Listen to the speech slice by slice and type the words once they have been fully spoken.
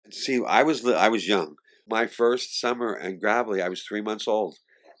See, I was young. My first summer in Gravely, I was 3 months old,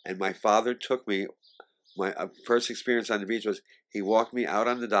 and my father took me. My first experience on the beach was he walked me out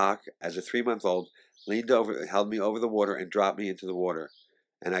on the dock as a 3 month old, leaned over, held me over the water, and dropped me into the water.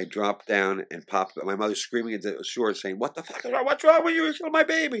 And I dropped down and popped. My mother screaming at the shore, saying, "What the fuck is wrong? What's wrong with you? You killed my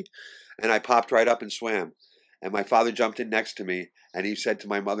baby!" And I popped right up and swam. And my father jumped in next to me, and he said to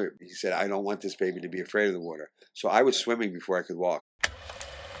my mother, he said, "I don't want this baby to be afraid of the water." So I was swimming before I could walk.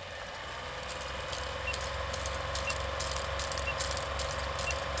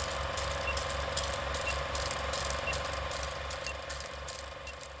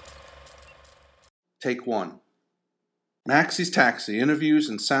 Take one. Maxie's Taxi, interviews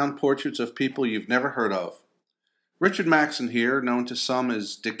and sound portraits of people you've never heard of. Richard Maxon here, known to some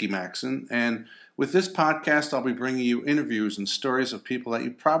as Dickie Maxon, and with this podcast I'll be bringing you interviews and stories of people that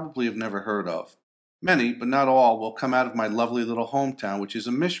you probably have never heard of. Many, but not all, will come out of my lovely little hometown, which is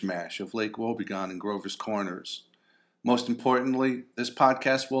a mishmash of Lake Wobegon and Grover's Corners. Most importantly, this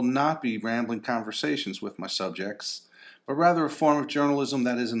podcast will not be rambling conversations with my subjects, but rather a form of journalism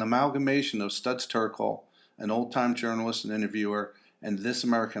that is an amalgamation of Studs Terkel, an old-time journalist and interviewer, and This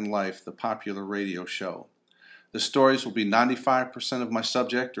American Life, the popular radio show. The stories will be 95% of my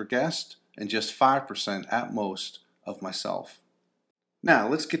subject or guest, and just 5% at most of myself. Now,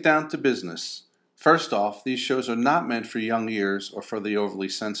 let's get down to business. First off, these shows are not meant for young ears or for the overly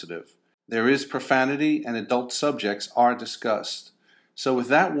sensitive. There is profanity and adult subjects are discussed. So with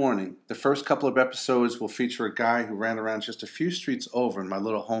that warning, the first couple of episodes will feature a guy who ran around just a few streets over in my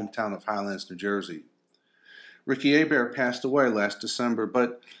little hometown of Highlands, New Jersey. Ricky Hebert passed away last December,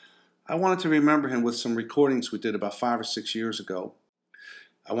 but I wanted to remember him with some recordings we did about 5 or 6 years ago.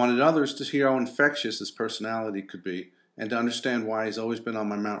 I wanted others to hear how infectious his personality could be and to understand why he's always been on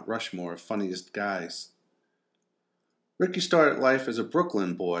my Mount Rushmore of funniest guys. Ricky started life as a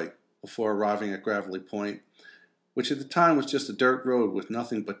Brooklyn boy before arriving at Gravely Point, which at the time was just a dirt road with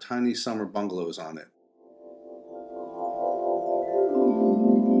nothing but tiny summer bungalows on it.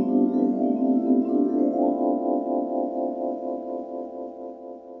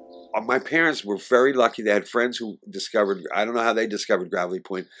 My parents were very lucky. They had friends who discovered, I don't know how they discovered Gravely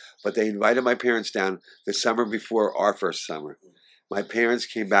Point, but they invited my parents down the summer before our first summer. My parents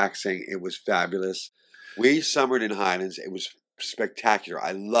came back saying it was fabulous. We summered in Highlands. It was spectacular.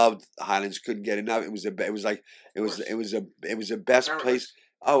 I loved Highlands. Couldn't get enough. It was the best place.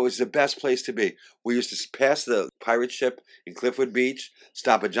 Oh, it was the best place to be. We used to pass the pirate ship in Cliffwood Beach,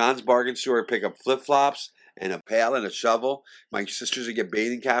 stop at John's Bargain Store, pick up flip-flops and a pail and a shovel. My sisters would get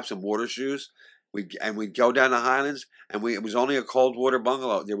bathing caps and water shoes. We'd go down to Highlands, and it was only a cold water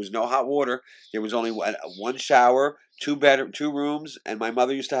bungalow. There was no hot water. There was only one shower, two rooms, and my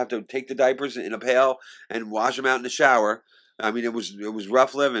mother used to have to take the diapers in a pail and wash them out in the shower. I mean, it was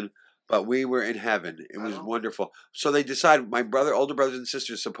rough living, but we were in heaven. It was wonderful. So they decided, my older brothers and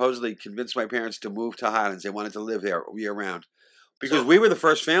sisters supposedly convinced my parents to move to Highlands. They wanted to live there year round. Because we were the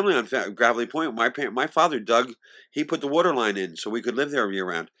first family on Gravely Point. My father, Doug, he put the water line in so we could live there year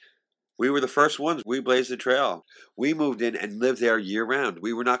round. We were the first ones. We blazed the trail. We moved in and lived there year round.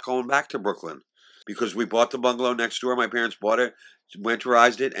 We were not going back to Brooklyn because we bought the bungalow next door. My parents bought it,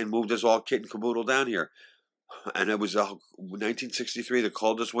 winterized it, and moved us all kit and caboodle down here. And it was 1963, the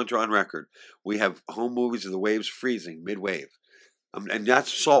coldest winter on record. We have home movies of the waves freezing, mid-wave. And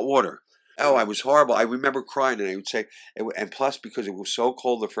that's salt water. Oh, I was horrible. I remember crying, and I would say, and plus because it was so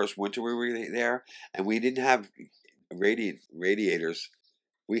cold the first winter we were there, and we didn't have radiators.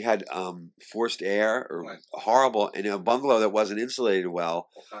 We had forced air, horrible, in a bungalow that wasn't insulated well,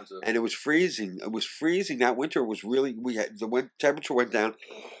 and it was freezing. It was freezing. That winter was really, the temperature went down.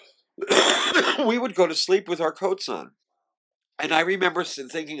 We would go to sleep with our coats on. And I remember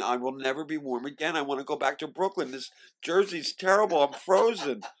thinking, I will never be warm again. I want to go back to Brooklyn. This Jersey's terrible. I'm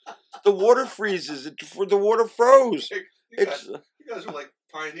frozen. The water freezes. The water froze. You guys were like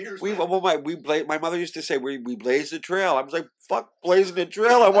pioneers. My mother used to say, we blazed the trail. I was like, fuck blazing the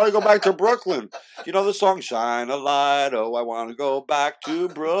trail. I want to go back to Brooklyn. You know the song, Shine a Light, oh, I want to go back to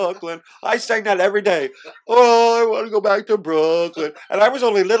Brooklyn. I sang that every day. Oh, I want to go back to Brooklyn. And I was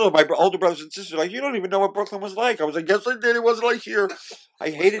only little. My older brothers and sisters were like, you don't even know what Brooklyn was like. I was like, yes, I did. It wasn't like here. I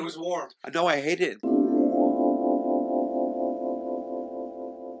hated it. It was warm. I know, I hated it.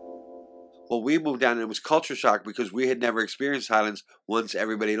 Well, we moved down and it was culture shock because we had never experienced Highlands once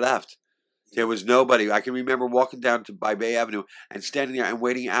everybody left. There was nobody. I can remember walking down by Bay Avenue and standing there and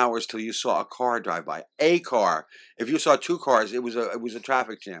waiting hours till you saw a car drive by. A car. If you saw two cars, it was a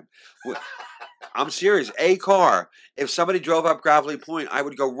traffic jam. I'm serious. A car. If somebody drove up Gravelly Point, I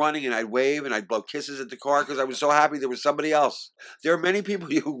would go running and I'd wave and I'd blow kisses at the car because I was so happy there was somebody else. There are many people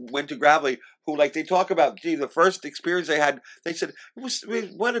who went to Gravelly who, like, they talk about, gee, the first experience they had, they said,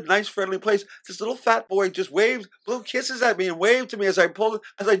 what a nice, friendly place. This little fat boy just waved, blew kisses at me and waved to me as I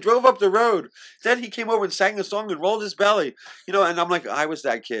drove up the road. Then he came over and sang a song and rolled his belly, and I'm like, I was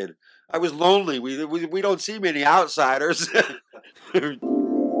that kid. I was lonely. We don't see many outsiders.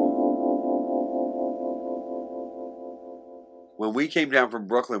 When we came down from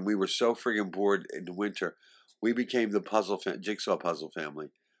Brooklyn, we were so friggin' bored in the winter. We became the jigsaw puzzle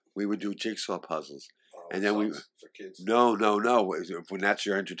family. We would do jigsaw puzzles, and then for kids. No. When that's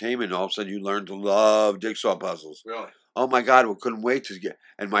your entertainment, all of a sudden you learn to love jigsaw puzzles. Really? Oh my God, we couldn't wait to get.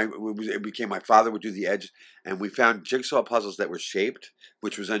 And it became my father would do the edge, and we found jigsaw puzzles that were shaped,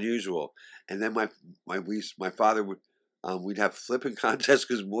 which was unusual. And then my father would. We'd have flipping contests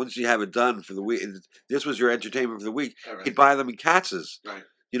because once you have it done for the week, this was your entertainment for the week. Right. He'd buy them in Katz's, right?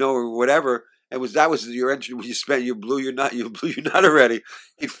 Or whatever. That was your entertainment. You blew your nut. You blew your nut already.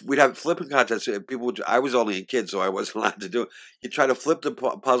 We'd have flipping contests. I was only a kid, so I wasn't allowed to do it. You'd try to flip the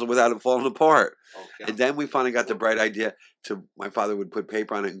puzzle without it falling apart. Okay. And then we finally got the bright idea my father would put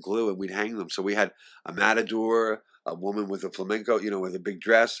paper on it and glue, and we'd hang them. So we had a matador, a woman with a flamenco, with a big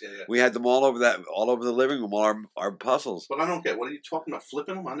dress. Yeah. We had them all over the living room, all our puzzles. But I don't get, what are you talking about?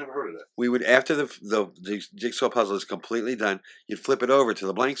 Flipping them? I never heard of that. We would, after the jigsaw puzzle is completely done, you'd flip it over to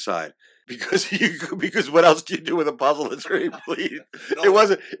the blank side. Because what else do you do with a puzzle that's already complete? No, it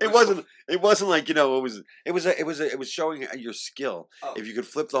wasn't like, it was showing your skill. Oh. If you could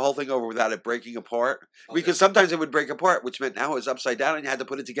flip the whole thing over without it breaking apart. Okay. Because sometimes it would break apart, which meant now it was upside down and you had to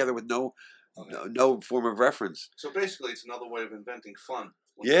put it together with no form of reference. So basically it's another way of inventing fun.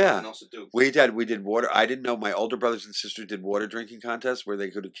 Yeah. Else to do. We did water. I didn't know my older brothers and sisters did water drinking contests where they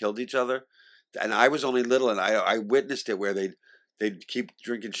could have killed each other. And I was only little and I witnessed it where they'd keep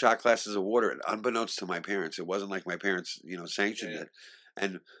drinking shot glasses of water, and unbeknownst to my parents, it wasn't like my parents, sanctioned it.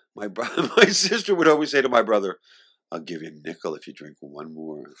 And my sister would always say to my brother, "I'll give you a nickel if you drink one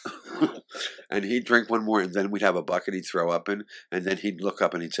more." And he'd drink one more, and then we'd have a bucket he'd throw up in, and then he'd look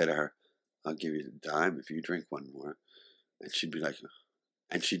up and he'd say to her, "I'll give you a dime if you drink one more." And she'd be like,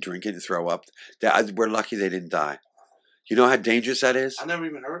 and she'd drink it and throw up. We're lucky they didn't die. You know how dangerous that is? I never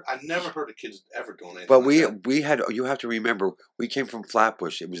heard of kids ever doing anything. But we had. You have to remember, we came from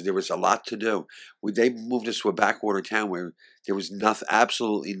Flatbush. There was a lot to do. They moved us to a backwater town where there was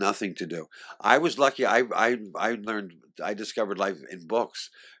absolutely nothing to do. I was lucky. I discovered life in books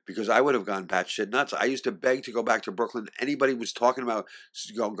because I would have gone batshit nuts. I used to beg to go back to Brooklyn. Anybody was talking about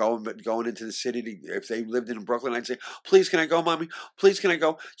going into the city if they lived in Brooklyn, I'd say, "Please, can I go, Mommy? Please, can I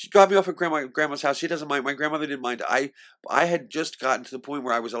go? She dropped me off at grandma's house. She doesn't mind. My grandmother didn't mind." I had just gotten to the point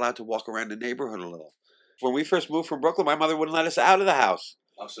where I was allowed to walk around the neighborhood a little. When we first moved from Brooklyn, my mother wouldn't let us out of the house.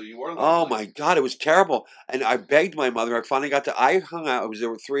 Oh, so you were? Oh my God, it was terrible. And I begged my mother. I finally I hung out. There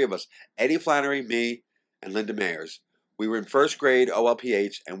were three of us: Eddie Flannery, me, and Linda Mayers. We were in first grade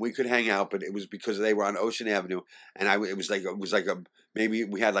OLPH, and we could hang out, but it was because they were on Ocean Avenue, and maybe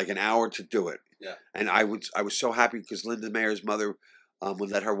we had like an hour to do it. Yeah. And I was so happy because Linda Mayer's mother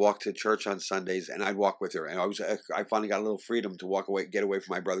would let her walk to church on Sundays, and I'd walk with her. And I finally got a little freedom to get away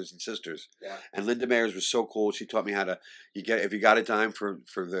from my brothers and sisters. Yeah. And Linda Mayers was so cool. She taught me how to if you got a dime for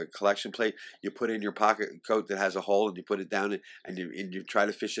the collection plate, you put it in your pocket coat that has a hole, and you put it down, and you try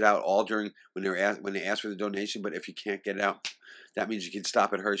to fish it out all during when they ask for the donation. But if you can't get it out, that means you can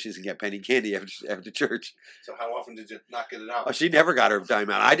stop at Hershey's and get penny candy after church. So how often did you not get it out? Oh, she never got her dime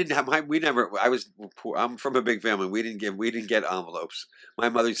out. I didn't have we never. I was poor. I'm from a big family. We didn't get envelopes. My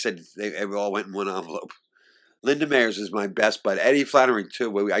mother said they all went in one envelope. Linda Mayers is my best bud. Eddie Flannery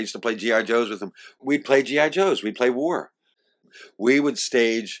too. I used to play G.I. Joes with him. We'd play G.I. Joes. We'd play war. We would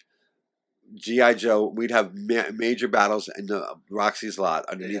stage G.I. Joe. We'd have major battles in the Roxy's lot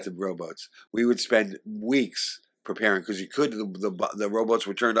underneath the rowboats. We would spend weeks preparing because the rowboats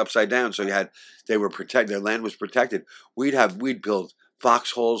were turned upside down, so they were protected. Their land was protected. We'd build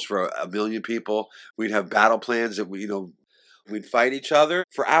foxholes for 1 million people. We'd have battle plans that we'd fight each other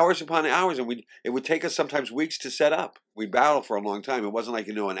for hours upon hours, and it would take us sometimes weeks to set up. We'd battle for a long time. It wasn't like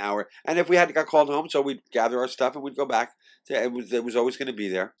an hour. And if we got called home, so we'd gather our stuff and we'd go back. It was always going to be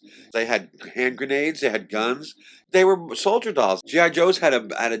there. They had hand grenades. They had guns. They were soldier dolls. G.I. Joe's had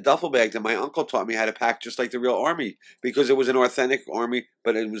a duffel bag that my uncle taught me how to pack just like the real army because it was an authentic army,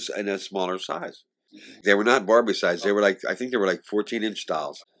 but it was in a smaller size. They were not Barbie size. They were I think they were 14-inch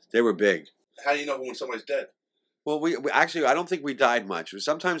dolls. They were big. How do you know when somebody's dead? Well, we actually, I don't think we died much.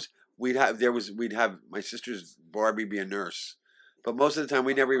 Sometimes we'd have my sister's Barbie be a nurse, But most of the time,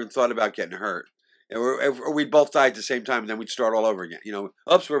 we never even thought about getting hurt. Or we'd both die at the same time, and then we'd start all over again.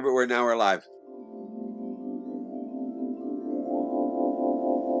 Oops, we're now we're alive.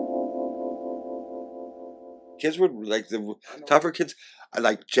 Kids were like the tougher kids. I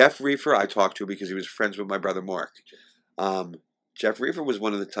like Jeff Reefer. I talked to because he was friends with my brother Mark. Jeff Reefer was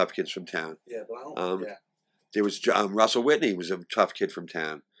one of the tough kids from town. Yeah, but I don't. Yeah. There was Russell Whitney was a tough kid from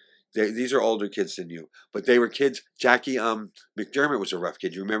town. These are older kids than you, but they were kids. Jackie McDermott was a rough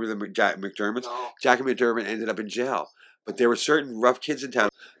kid. You remember the McDermotts? No. Jackie McDermott ended up in jail, but there were certain rough kids in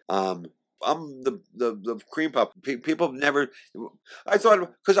town. I'm the cream puff. People never. I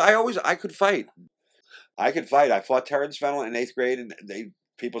thought because I could fight. I could fight. I fought Terrence Fennell in 8th grade, and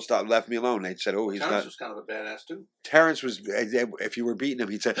people left me alone. They said, "Oh, he's Terrence not." was kind of a badass too. Terrence was. If you were beating him,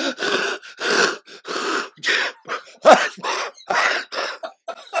 he'd say.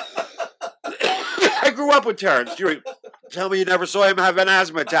 I grew up with Terrence. You tell me you never saw him have an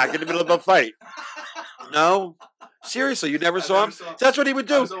asthma attack in the middle of a fight? No, seriously, you never saw him. That's what he would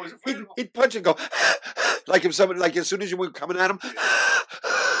do. He'd punch and go like if somebody as soon as you were coming at him.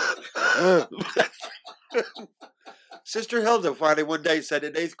 Sister Hilda finally one day said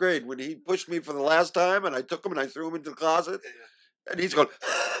in 8th grade when he pushed me for the last time and I took him and I threw him into the closet and he's going.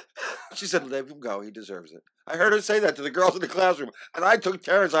 She said, "Let him go. He deserves it." I heard her say that to the girls in the classroom, and I took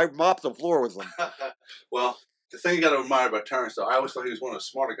Terrence. I mopped the floor with him. Well, the thing you got to admire about Terrence, though, I always thought he was one of the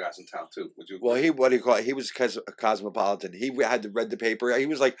smarter guys in town too. Would you? Well, what do you call it? He was cosmopolitan. He had to read the paper. He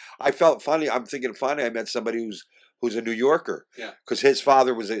was like, I felt funny. I'm thinking finally I met somebody who's a New Yorker. Yeah. Because his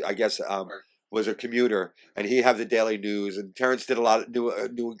father was, was a commuter, and he had the Daily News. And Terrence did a lot of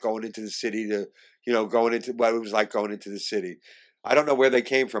knew going into the city to, going into what it was like going into the city. I don't know where they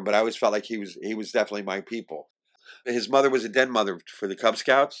came from, but I always felt like he was definitely my people. His mother was a den mother for the Cub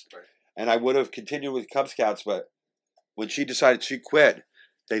Scouts, right. And I would have continued with Cub Scouts, but when she decided she quit,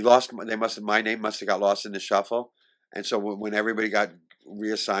 my name must have got lost in the shuffle, and so when everybody got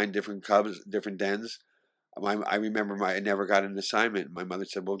reassigned different Cubs, different dens, I remember I never got an assignment. My mother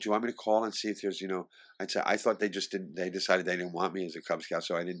said, "Well, do you want me to call and see if there's I'd say I thought they just didn't. They decided they didn't want me as a Cub Scout,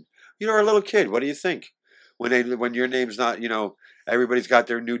 so I didn't. You're a little kid. What do you think? When your name's not, everybody's got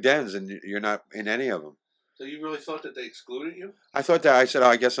their new dens and you're not in any of them. So you really thought that they excluded you? I thought that. I said, "Oh,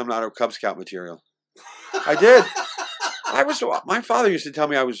 I guess I'm not a Cub Scout material." I did. My father used to tell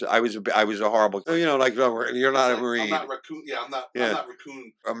me I was a horrible. Like you're not a Marine. I'm not raccoon. Yeah, I'm not. Yeah. I'm not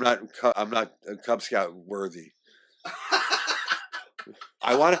raccoon. I'm not a Cub Scout worthy.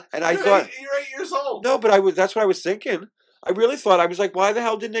 I want to, and I thought you're 8 years old. No, but that's what I was thinking. I really thought I was like, why the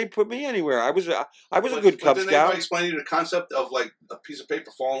hell didn't they put me anywhere? I was a good Cub Scout. Didn't anybody explain to you the concept of like a piece of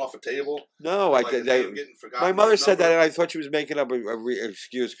paper falling off a table? No, I did. My mother said that, and I thought she was making up an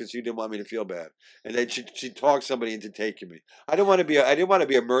excuse because she didn't want me to feel bad, and then she talked somebody into taking me. I didn't want to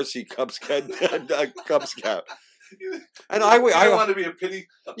be a mercy Cub Scout. Cub Scout. And I want to be a pity.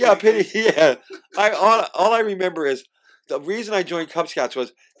 Pity. Yeah. All I remember is. The reason I joined Cub Scouts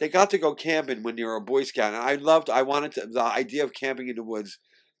was they got to go camping when you were a Boy Scout, and the idea of camping in the woods.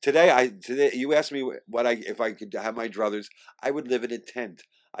 Today, you asked me if I could have my druthers, I would live in a tent.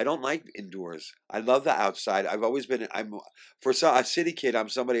 I don't like indoors. I love the outside. I've always been. For a city kid. I'm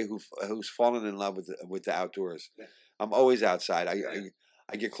somebody who's fallen in love with the outdoors. Yeah. I'm always outside.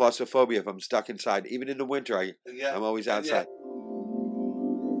 I get claustrophobia if I'm stuck inside. Even in the winter, I'm always outside.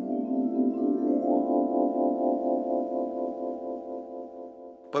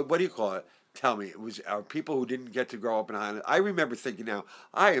 But what do you call it? Tell me, are people who didn't get to grow up in Highland? I remember thinking, now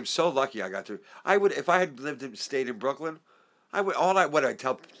I am so lucky I got to. I would, if I had stayed in Brooklyn, what I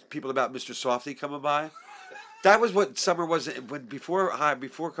tell people about Mr. Softy coming by. That was what summer was before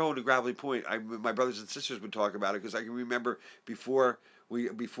going to Gravelly Point. My brothers and sisters would talk about it because I can remember before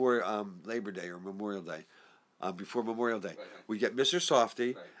Labor Day or Memorial Day. Right. We get Mr. Softy,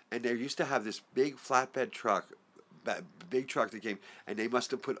 right. And they used to have this big flatbed truck. Big truck that came, and they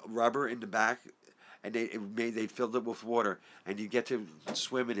must have put rubber in the back, and they filled it with water, and you get to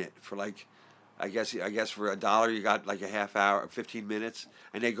swim in it for like, I guess for $1 you got like a half hour, 15 minutes,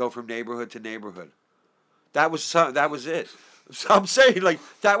 and they go from neighborhood to neighborhood. That was it. So I'm saying like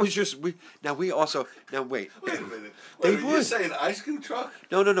that was just we also wait. Wait a minute. You're saying ice cream truck?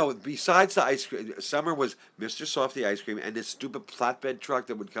 No. Besides the ice cream, summer was Mr. Softy ice cream and this stupid flatbed truck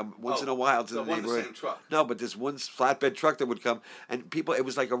that would come once in a while to the neighborhood. The same truck. No, but this one flatbed truck that would come and people. It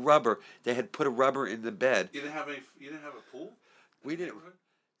was like a rubber. They had put a rubber in the bed. You didn't have a pool? We didn't.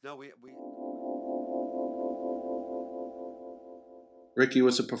 No, we. Ricky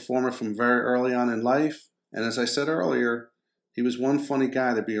was a performer from very early on in life, and as I said earlier, he was one funny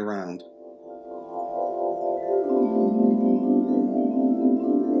guy to be around.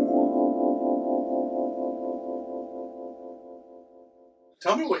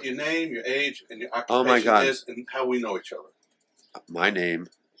 Tell me what your name, your age, and your Oh my occupation God. is, and how we know each other. My name.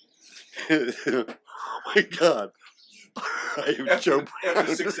 Oh my God. I am Joe Brown.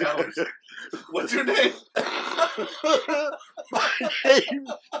 After 6 hours. What's your name?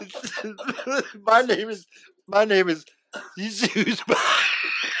 My name is Jesus.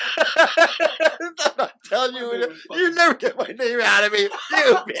 I'm telling you, you never get my name out of me,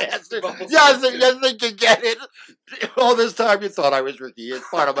 you bastard. You think you get it? All this time you thought I was Ricky. It's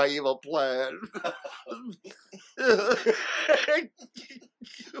part of my evil plan.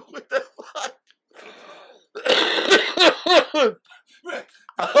 What the fuck?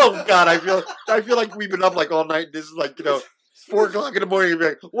 Oh God, I feel like we've been up like all night. This is like 4:00 in the morning.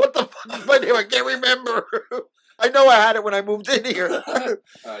 Like, what the fuck is my name? I can't remember. I know I had it when I moved in here.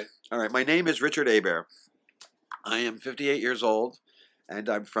 All right. My name is Richard Hebert. I am 58 years old, and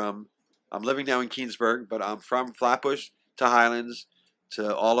I'm living now in Keansburg, but I'm from Flatbush to Highlands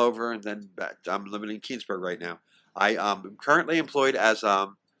to all over, and then back. I'm living in Keansburg right now. I am currently employed as I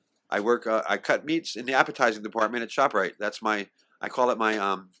work. I cut meats in the appetizing department at ShopRite. I call it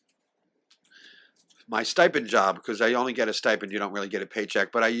my stipend job because I only get a stipend. You don't really get a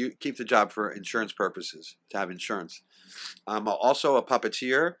paycheck, but I keep the job for insurance purposes, to have insurance. I'm also a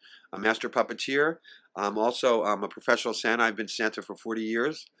puppeteer, a master puppeteer. I'm a professional Santa. I've been Santa for 40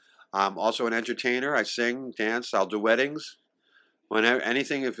 years. I'm also an entertainer. I sing, dance. I'll do weddings. Whenever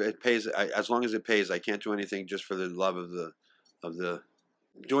anything, if it pays, as long as it pays, I can't do anything just for the love of the.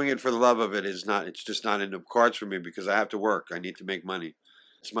 Doing it for the love of it is not. It's just not in the cards for me because I have to work. I need to make money.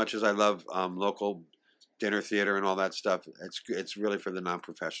 As much as I love local dinner theater and all that stuff, it's really for the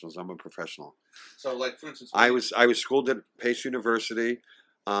non-professionals. I'm a professional. So, like for instance, I was schooled at Pace University.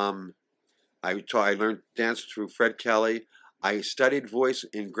 I learned dance through Fred Kelly. I studied voice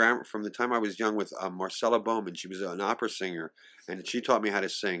in grammar from the time I was young with Marcella Bowman. She was an opera singer, and she taught me how to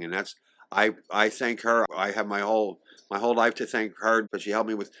sing. And I thank her. I have my whole life to thank her, but she helped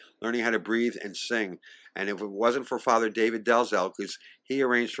me with learning how to breathe and sing. And if it wasn't for Father David Delzell, because he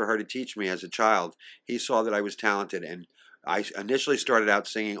arranged for her to teach me as a child, he saw that I was talented. And I initially started out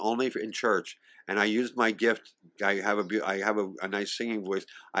singing only in church, and I used my gift. I have a nice singing voice.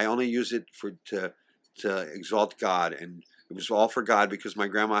 I only use it to exalt God, and it was all for God because my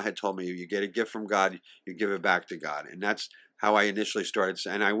grandma had told me, you get a gift from God, you give it back to God, and that's how I initially started.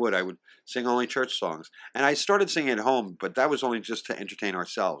 And I would sing only church songs, and I started singing at home, but that was only just to entertain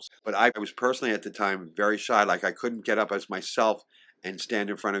ourselves. But I was personally at the time very shy, like I couldn't get up as myself and stand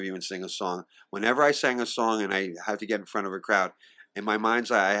in front of you and sing a song. Whenever I sang a song and I had to get in front of a crowd, in my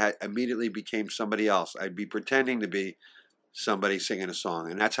mind's eye, I immediately became somebody else. I'd be pretending to be somebody singing a song,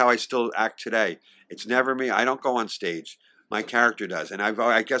 and that's how I still act today. It's never me. I don't go on stage. My character does, and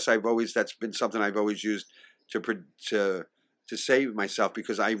I guess that's been something I've always used to save myself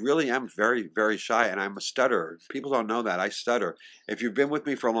because I really am very, very shy, and I'm a stutterer. People don't know that. I stutter. If you've been with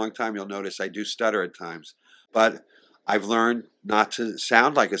me for a long time, you'll notice I do stutter at times, but I've learned not to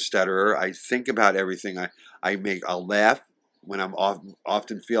sound like a stutterer. I think about everything. I'll laugh when I'm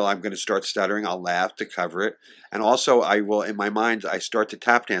often feel I'm going to start stuttering. I'll laugh to cover it, and also I will in my mind I start to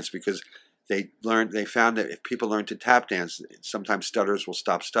tap dance because they found that if people learn to tap dance, sometimes stutterers will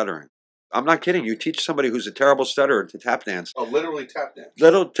stop stuttering. I'm not kidding. You teach somebody who's a terrible stutterer to tap dance. Oh, literally tap dance.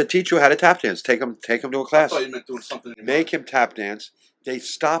 To teach you how to tap dance. Take them to a class. I thought you meant doing something. Make him tap dance. They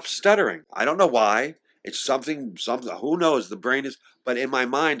stop stuttering. I don't know why. It's something. Who knows? The brain is. But in my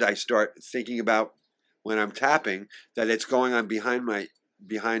mind, I start thinking about when I'm tapping that it's going on behind my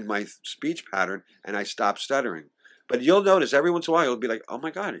speech pattern, and I stop stuttering. But you'll notice every once in a while you'll be like, "Oh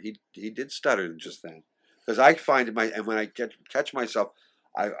my God, he did stutter just then," because I find and when I catch myself.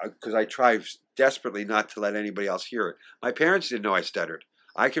 Because I try desperately not to let anybody else hear it. My parents didn't know I stuttered.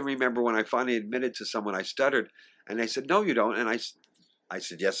 I can remember when I finally admitted to someone I stuttered, and they said, "No, you don't." And I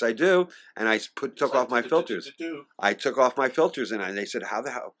said, "Yes, I do." And I took off my filters. I took off my filters, and they said, "How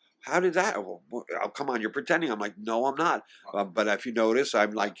did that? Oh, come on, you're pretending." I'm like, "No, I'm not." But if you notice,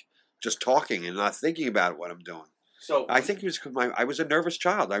 I'm like just talking and not thinking about what I'm doing. So I think it was because I was a nervous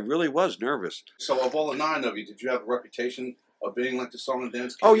child. I really was nervous. So of all the 9 of you, did you have a reputation of being like the song and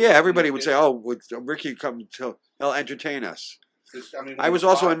dance kid? Oh yeah, everybody would say, "Oh, would Ricky come to? He'll entertain us." I was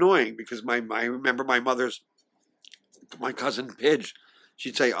also annoying because I remember my cousin Pidge.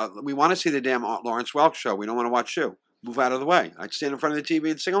 She'd say, "We want to see the damn Lawrence Welk show. We don't want to watch you. Move out of the way." I'd stand in front of the TV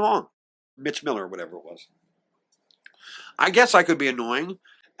and sing along. Mitch Miller, whatever it was. I guess I could be annoying,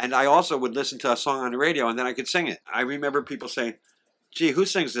 and I also would listen to a song on the radio and then I could sing it. I remember people saying, "Gee, who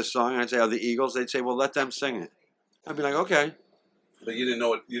sings this song?" And I'd say, "Oh, the Eagles." They'd say, "Well, let them sing it." I'd be like, "Okay." But you didn't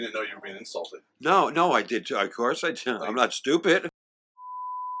know it. You didn't know you were being insulted. No, I did. Of course I did. I'm not stupid.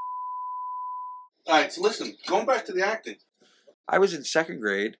 All right, so listen, going back to the acting. I was in second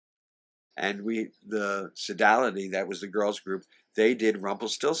grade, and the Sodality, that was the girls' group, they did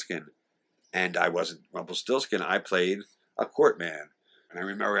Rumpelstiltskin. And I wasn't Rumpelstiltskin. I played a court man. And I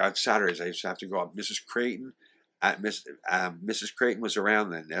remember on Saturdays I used to have to go up. Mrs. Creighton, Mrs. Creighton was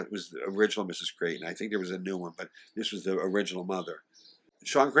around then. That was the original Mrs. Creighton. I think there was a new one, but this was the original mother.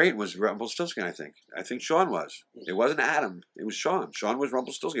 Sean Creighton was Rumpelstiltskin, I think. I think Sean was. It wasn't Adam. It was Sean. Sean was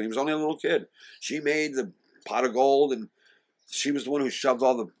Rumpelstiltskin. He was only a little kid. She made the pot of gold, and she was the one who shoved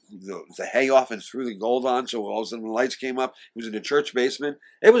all the hay off and threw the gold on. So all of a sudden, when the lights came up, it was in the church basement.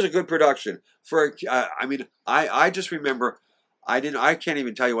 It was a good production. I just remember. I can't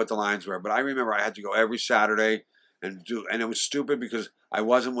even tell you what the lines were, but I remember I had to go every Saturday and it was stupid because I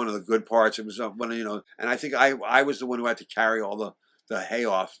wasn't one of the good parts. It was one of, and I think I was the one who had to carry all the hay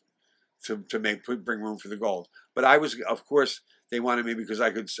off to bring room for the gold. But I was, of course, they wanted me because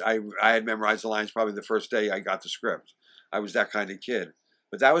I had memorized the lines probably the first day I got the script. I was that kind of kid.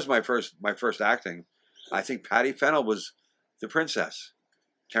 But that was my first acting. I think Patty Fennell was the princess,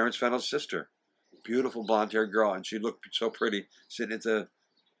 Terrence Fennell's sister. Beautiful blonde-haired girl, and she looked so pretty sitting at the.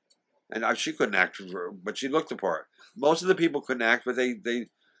 And she couldn't act, but she looked the part. Most of the people couldn't act, but they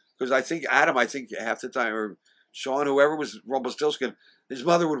because I think Adam, half the time, or Sean, whoever was Rumpelstiltskin, his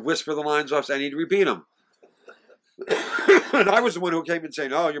mother would whisper the lines off, and he'd repeat them. And I was the one who came and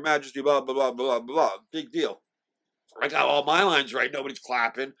saying, "Oh, Your Majesty, blah blah blah blah blah." Big deal. I got all my lines right. Nobody's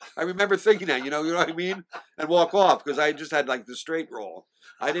clapping. I remember thinking that, you know what I mean, and walk off because I just had like the straight role.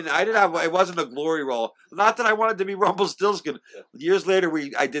 I didn't have. It wasn't a glory role. Not that I wanted to be Rumpelstiltskin. Years later,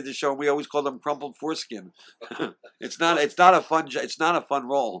 I did the show, and we always called them Crumpled Foreskin. It's not a fun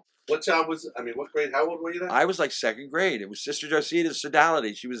role. What job was? What grade? How old were you then? I was like second grade. It was Sister Josita's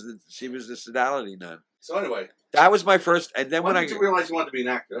Sodality. She was the Sodality nun. So anyway, that was my first. And then when did you realize you wanted to be an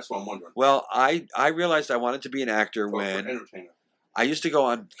actor? That's what I'm wondering. Well, I realized I wanted to be an actor when entertainer. I used to go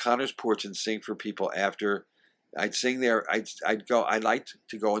on Connor's porch and sing for people after. I'd sing there. I'd go. I liked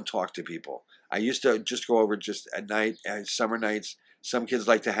to go and talk to people. I used to just go over just at night, summer nights. Some kids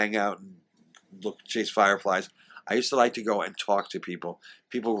like to hang out and chase fireflies. I used to like to go and talk to people.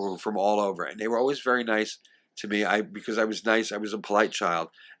 People were from all over, and they were always very nice to me. Because I was nice. I was a polite child,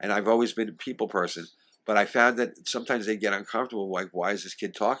 and I've always been a people person. But I found that sometimes they'd get uncomfortable. Like, why is this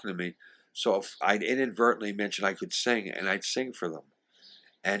kid talking to me? So if I'd inadvertently mention I could sing, and I'd sing for them,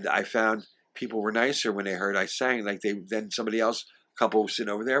 and I found people were nicer when they heard I sang. Like then somebody else, a couple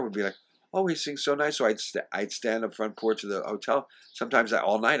sitting over there, would be like, "Oh, he sings so nice." So I'd stand up front porch of the hotel. Sometimes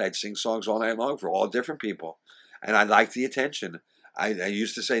all night I'd sing songs all night long for all different people, and I liked the attention. I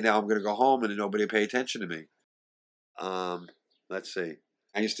used to say, "Now I'm going to go home and nobody pay attention to me." Let's see.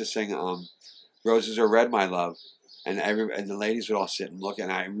 I used to sing "Roses Are Red, My Love," and the ladies would all sit and look.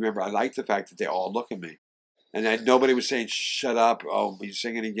 And I remember I liked the fact that they all look at me. And nobody was saying, "Shut up! Oh, you're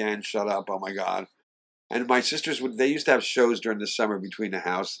singing again! Shut up! Oh my God!" And my sisters they used to have shows during the summer between the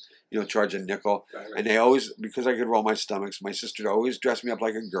house, charge a nickel. Right. And they always, because I could roll my stomachs, my sister would always dress me up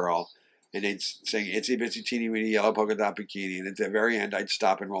like a girl, and they'd sing "Itsy Bitsy Teeny Weeny Yellow Polka Dot Bikini," and at the very end, I'd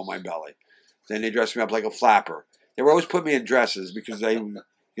stop and roll my belly. Then they dressed me up like a flapper. They were always putting me in dresses because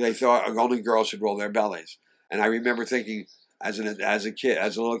they thought only girls should roll their bellies. And I remember thinking, as a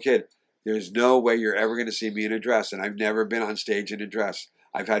little kid. There's no way you're ever going to see me in a dress, and I've never been on stage in a dress.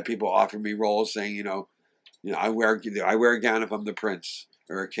 I've had people offer me roles saying, I wear a gown if I'm the prince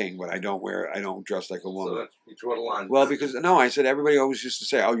or a king, but I don't dress like a woman. So you draw the line. Well, because I said everybody always used to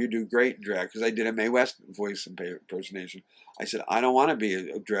say, "Oh, you do great in drag," because I did a Mae West voice impersonation. I said, I don't want to be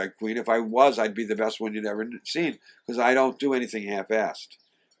a drag queen. If I was, I'd be the best one you'd ever seen because I don't do anything half-assed.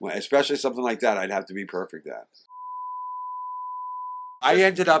 Well, especially something like that, I'd have to be perfect at. I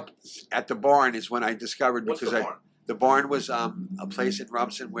ended up at the Barn is when I discovered because the Barn was a place in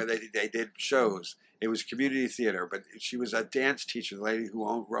Rumson where they did shows. It was community theater, but she was a dance teacher, the lady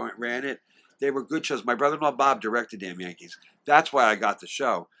who ran it. They were good shows. My brother-in-law Bob directed Damn Yankees. That's why I got the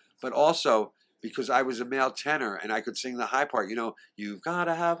show. But also because I was a male tenor and I could sing the high part. You've got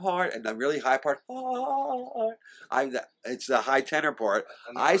to have heart, and the really high part. It's the high tenor part.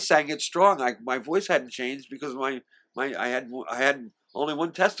 I sang it strong. My voice hadn't changed because I had only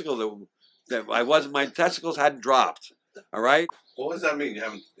one testicle my testicles hadn't dropped. All right. What does that mean? You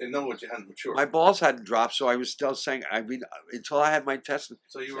hadn't matured. My balls hadn't dropped, so I was still saying. Until I had my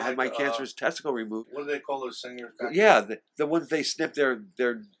my cancerous testicle removed. What do they call those singers? Yeah, the ones they snip their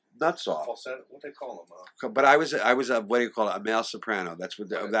nuts off. Falsetto. What do they call them? But I was a what do you call it? A male soprano. That's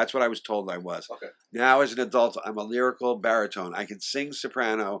what I was told I was. Okay. Now as an adult, I'm a lyrical baritone. I can sing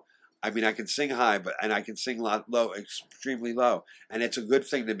soprano. I can sing high, and I can sing low, extremely low, and it's a good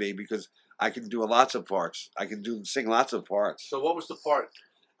thing to be because I can do lots of parts. I can sing lots of parts. So what was the part?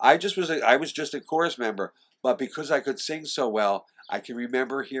 I was just a chorus member, but because I could sing so well, I can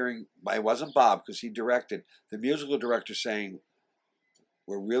remember hearing. It wasn't Bob because he directed. The musical director saying,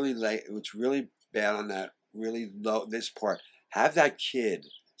 "We're really late. It's really bad on that. Really low this part. Have that kid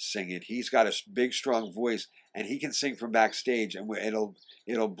sing it. He's got a big, strong voice, and he can sing from backstage, and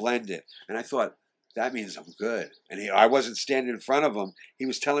it'll blend it." And I thought, that means I'm good. And I wasn't standing in front of him. He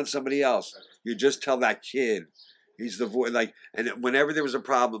was telling somebody else. You just tell that kid. He's the voice. Like, and whenever there was a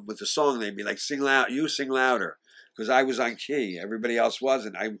problem with the song, they'd be like, "Sing loud. You sing louder," because I was on key. Everybody else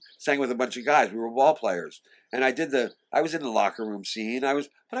wasn't. I sang with a bunch of guys. We were ball players, and I was in the locker room scene. I was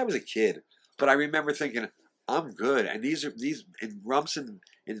a kid. But I remember thinking, I'm good. And these in Rumson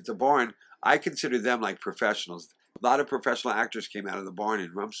in the barn. I consider them like professionals. A lot of professional actors came out of the barn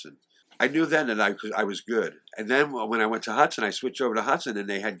in Rumson. I knew then that I was good. And then when I went to Hudson, I switched over to Hudson, and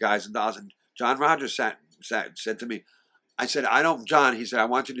they had Guys and Dolls. And John Rogers said to me, I said, John, he said, I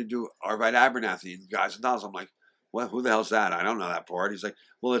want you to do Arvide Abernathy in Guys and Dolls. I'm like, well, who the hell's that? I don't know that part. He's like,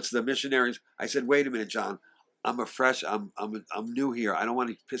 well, it's the missionaries. I said, wait a minute, John. I'm new here. I don't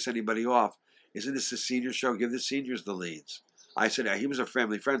want to piss anybody off. Isn't this a senior show? Give the seniors the leads. I said, he was a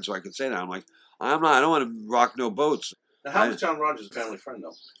family friend, so I could say that. I'm like, I don't want to rock no boats. Now, how was John Rogers a family friend,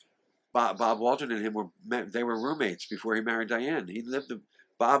 though? Bob Waldron and him were roommates before he married Diane. He lived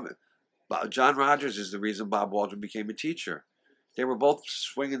John Rogers is the reason Bob Waldron became a teacher. They were both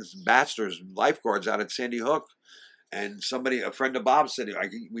swinging bachelors, lifeguards out at Sandy Hook. And a friend of Bob said,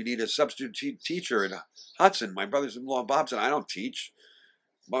 we need a substitute teacher at Hudson. My brother-in-law Bob said, I don't teach.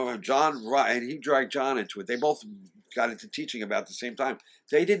 And he dragged John into it. They both got into teaching about the same time.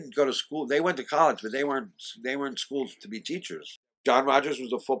 They didn't go to school. They went to college, but they weren't in schools to be teachers. John Rogers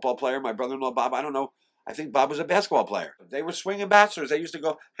was a football player. My brother-in-law Bob, I don't know. I think Bob was a basketball player. They were swinging bachelors. They used to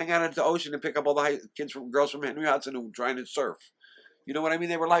go hang out at the ocean and pick up all the girls from Henry Hudson who were trying to surf. You know what I mean?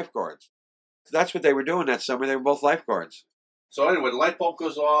 They were lifeguards. That's what they were doing that summer. They were both lifeguards. So anyway, the light bulb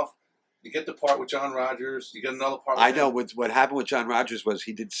goes off. You get the part with John Rogers. You get another part with I know. What happened with John Rogers was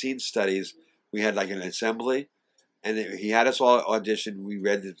he did scene studies. We had like an assembly, and he had us all audition. We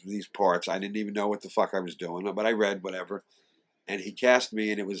read these parts. I didn't even know what the fuck I was doing, but I read whatever. And he cast me,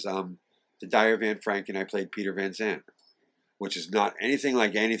 and it was the Dyer Van Frank, and I played Peter Van Zandt, which is not anything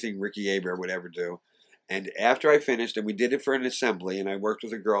like anything Ricky Aber would ever do. And after I finished, and we did it for an assembly, and I worked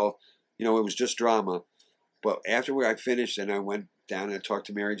with a girl, it was just drama. But after I finished, and I went down and I talked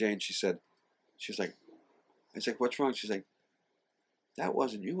to Mary Jane, she was like, I was like, what's wrong? She's like, that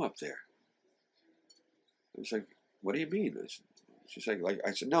wasn't you up there. I was like, what do you mean? She's like,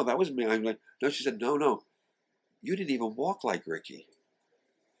 I said, no, that was me. I'm like, no, she said, no, you didn't even walk like Ricky.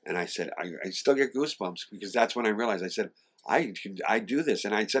 And I said, I still get goosebumps because that's when I realized. I said, I do this.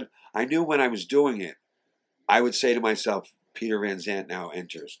 And I said, I knew when I was doing it, I would say to myself, Peter Van Zandt now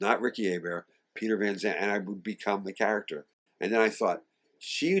enters. Not Ricky Aber, Peter Van Zandt. And I would become the character. And then I thought,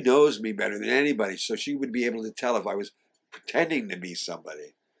 she knows me better than anybody, so she would be able to tell if I was pretending to be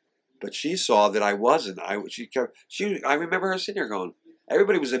somebody. But she saw that I wasn't. I remember her sitting there going,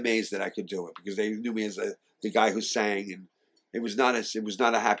 everybody was amazed that I could do it because they knew me as the guy who sang, and it wasn't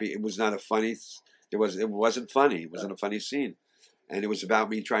funny. It wasn't funny. It wasn't a funny scene, and it was about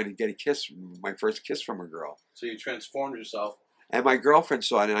me trying to get a kiss, my first kiss from a girl. So you transformed yourself. And my girlfriend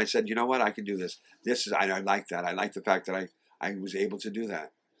saw it, and I said, you know what? I can do this. I like that. I like the fact that I was able to do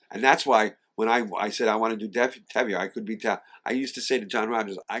that, and that's why when I said I want to do Tevye, I could be Tevye. I used to say to John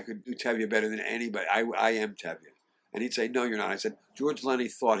Rogers, I could do Tevye better than anybody. I am Tevye. And he'd say, no, you're not. I said, George Lenny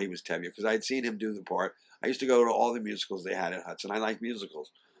thought he was Tevye because I had seen him do the part. I used to go to all the musicals they had at Hudson. I like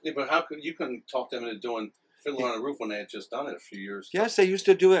musicals. Yeah, but how could you couldn't talk them into doing Fiddler on the Roof when they had just done it a few years? Yes, they used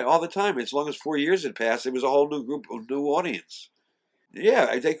to do it all the time. As long as 4 years had passed, it was a whole new group, a new audience.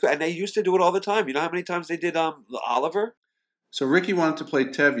 Yeah, they used to do it all the time. You know how many times they did Oliver? So Ricky wanted to play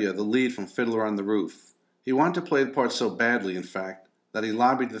Tevye, the lead from Fiddler on the Roof. He wanted to play the part so badly, in fact, that he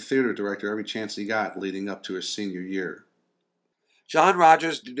lobbied the theater director every chance he got leading up to his senior year. John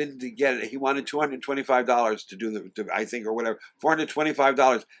Rogers didn't get it. He wanted $225 to do I think, or whatever,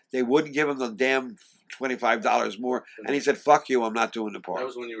 $425. They wouldn't give him the damn $25 more. And he said, fuck you, I'm not doing the part. That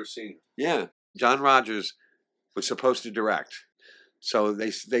was when you were senior. Yeah. John Rogers was supposed to direct. So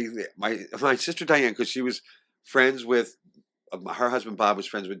my sister Diane, because she was friends with, her husband Bob was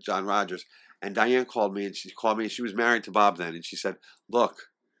friends with John Rogers. And Diane called me, and she was married to Bob then. And she said, look,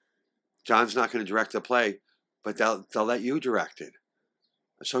 John's not going to direct the play, but they'll let you direct it.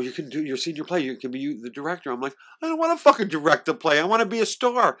 So you can do your senior play. You can be the director. I'm like, I don't want to fucking direct the play. I want to be a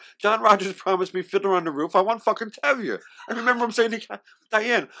star. John Rogers promised me Fiddler on the Roof. I want fucking Tevye. I remember him saying to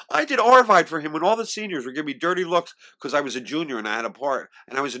Diane, I did Arvide for him when all the seniors were giving me dirty looks because I was a junior and I had a part.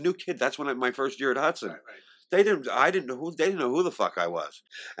 And I was a new kid. That's when my first year at Hudson. Right. They didn't know who the fuck I was.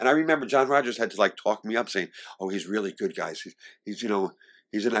 And I remember John Rogers had to like talk me up saying, oh, he's really good, guys. He's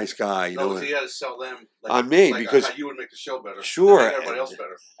he's a nice guy. He had to sell them on me because how you would make the show better. Sure. And everybody else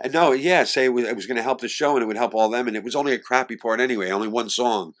better. And no, yeah, say it was going to help the show and it would help all them. And it was only a crappy part anyway, only one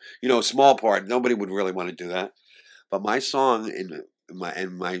song, a small part. Nobody would really want to do that. But my song in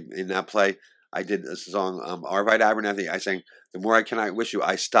that play, I did a song, Arvide Abernathy. I sang, The More I Cannot Wish You.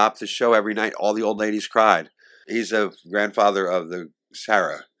 I stopped the show every night. All the old ladies cried. He's a grandfather of the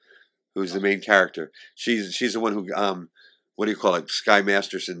Sarah, who's the main character. She's the one who, what do you call it? Sky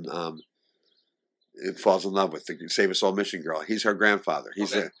Masterson falls in love with the Save Us All mission girl. He's her grandfather.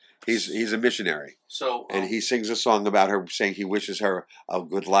 He's a missionary. So and he sings a song about her saying he wishes her a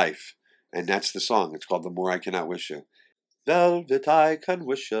good life. And that's the song. It's called The More I Cannot Wish You. Velvet I can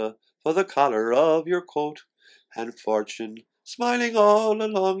wish you for the collar of your coat, and fortune smiling all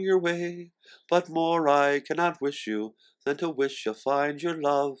along your way. But more I cannot wish you than to wish you find your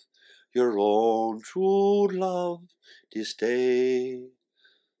love, your own true love, this day.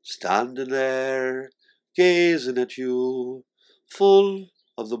 Standing there, gazing at you, full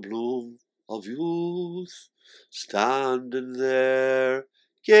of the bloom of youth. Standing there,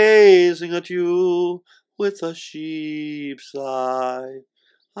 gazing at you, with a sheep's eye,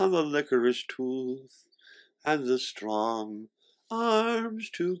 and the licorice tooth, and the strong arms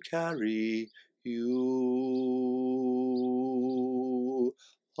to carry you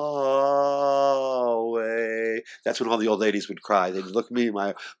away. That's when all the old ladies would cry. They'd look at me in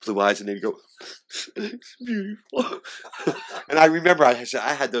my blue eyes and they'd go, it's beautiful. And I remember I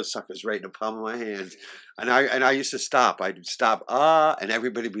had those suckers right in the palm of my hand. And I used to stop. I'd stop, and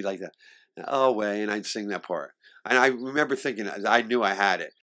everybody would be like that. Away, and I'd sing that part. And I remember thinking, I knew I had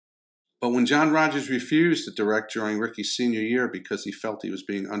it. But when John Rogers refused to direct during Ricky's senior year because he felt he was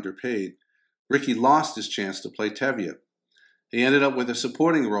being underpaid, Ricky lost his chance to play Tevye. He ended up with a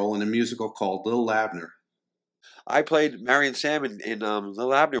supporting role in a musical called Little Abner. I played Marion Sam in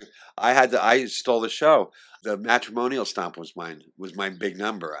Little Abner. I stole the show. The Matrimonial Stomp was my big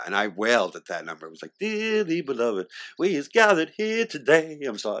number, and I wailed at that number. It was like, dearly beloved, we is gathered here today.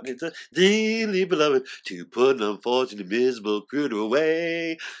 I'm sorry, it's a dearly beloved to put an unfortunate, miserable critter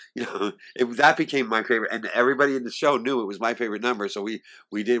away. That became my favorite, and everybody in the show knew it was my favorite number. So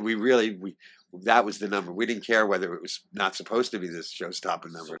that was the number. We didn't care whether it was not supposed to be this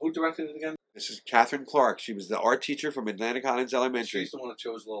show-stopping number. So who directed it again? This is Catherine Clark. She was the art teacher from Atlantic Highlands Elementary. She's the one that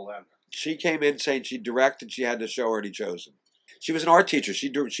chose Little Abner. She came in saying she'd direct and she had the show already chosen. She was an art teacher.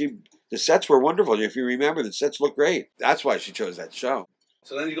 The sets were wonderful. If you remember, the sets looked great. That's why she chose that show.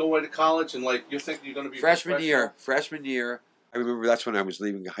 So then you go away to college and you think you're going to be freshman year. I remember that's when I was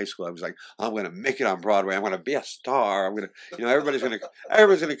leaving high school. I was like, I'm going to make it on Broadway. I'm going to be a star. I'm going to, everybody's going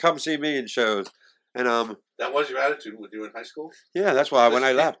to come see me in shows. And that was your attitude with you in high school? Yeah, that's why when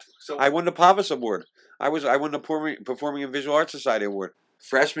I left, I won the Pavas Award. I won the Performing and Visual Arts Society Award.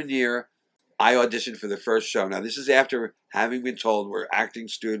 Freshman year, I auditioned for the first show. Now, this is after having been told we're acting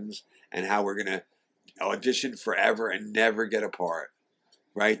students and how we're going to audition forever and never get a part.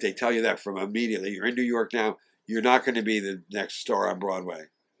 Right? They tell you that from immediately. You're in New York now. You're not going to be the next star on Broadway.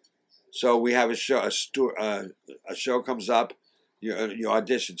 So we have a show. A show comes up. You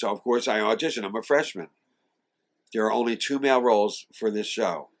audition. So, of course, I audition. I'm a freshman. There are only 2 male roles for this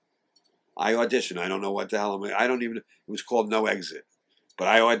show. I audition. I don't know what the hell I don't even. It was called No Exit. But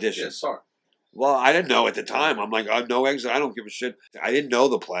I auditioned. Yeah, sorry. Well, I didn't know at the time. I'm like, No Exit. I don't give a shit. I didn't know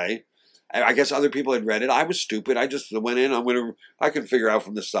the play. I guess other people had read it. I was stupid. I just went in. I can figure out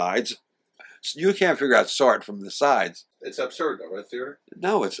from the sides. You can't figure out Sartre from the sides. It's absurd, though, right? Theater?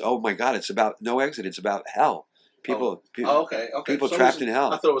 No, oh my God. It's about No Exit. It's about hell. People People trapped in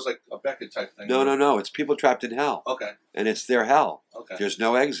hell. I thought it was like a Beckett type thing. No. It's people trapped in hell. Okay. And it's their hell. Okay. There's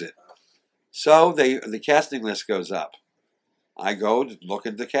no exit. So the casting list goes up. I go to look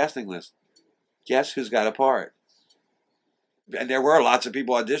at the casting list. Guess who's got a part? And there were lots of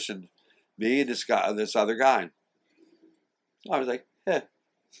people auditioned. Me and this other guy. I was like,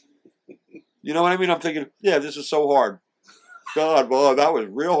 You know what I mean? I'm thinking, yeah, this is so hard. God, well, that was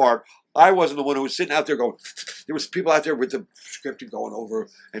real hard. I wasn't the one who was sitting out there going, there was people out there with the script and going over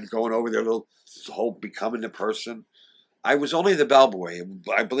their little whole becoming the person. I was only the bellboy.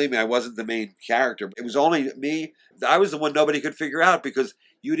 Believe me, I wasn't the main character. It was only me. I was the one nobody could figure out because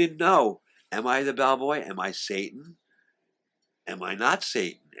you didn't know. Am I the bellboy? Am I Satan? am I not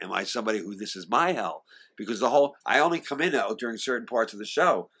Satan? Am I somebody who this is my hell? Because I only come in during certain parts of the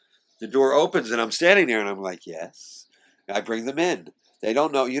show. The door opens and I'm standing there and I'm like, yes. I bring them in. They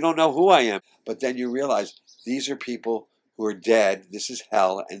don't know. You don't know who I am. But then you realize these are people who are dead. This is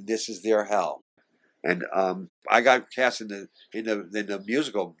hell, and this is their hell. And I got cast in the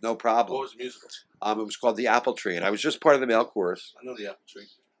musical, no problem. What was the musical? It was called The Apple Tree, and I was just part of the male chorus. I know The Apple Tree.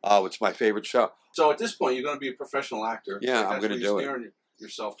 Oh, it's my favorite show. So at this point, you're going to be a professional actor. Yeah, I'm going to do it. Steering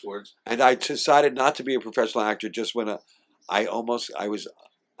yourself towards. And I decided not to be a professional actor just when I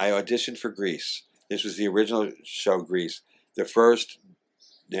auditioned for Grease. This was the original show, Grease, the first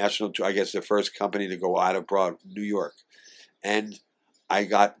national, I guess, the first company to go out of New York, and I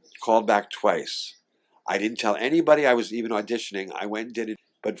got called back twice. I didn't tell anybody I was even auditioning. I went and did it,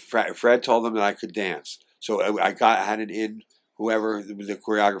 but Fred told them that I could dance, so I had it in. Whoever the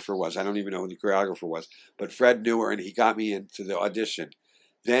choreographer was, I don't even know who the choreographer was, but Fred knew her and he got me into the audition.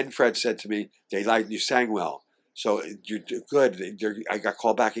 Then Fred said to me, "They liked you sang well, so you're good." I got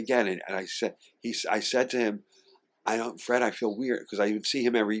called back again, and I said to him, Fred, I feel weird because I would see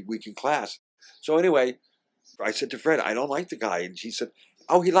him every week in class. So anyway, I said to Fred, I don't like the guy, and he said,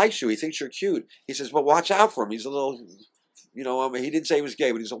 "Oh, he likes you. He thinks you're cute." He says, "But watch out for him. He's a little." He didn't say he was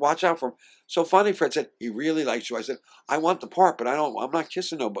gay, but he said, "Watch out for him." So finally, Fred said, "He really likes you." I said, "I want the part, but I'm not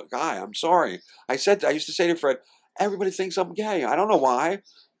kissing no guy. I'm sorry." I used to say to Fred, "Everybody thinks I'm gay. I don't know why.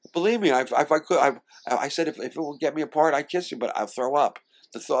 Believe me, if I could, I said if it would get me a part, I'd kiss you, but I'll throw up.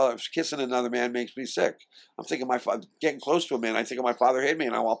 The thought of kissing another man makes me sick. I'm thinking getting close to a man. I think of my father hit me,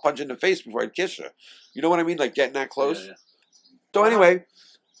 and I'll punch you in the face before I'd kiss you. You know what I mean? Like getting that close." Yeah. So anyway,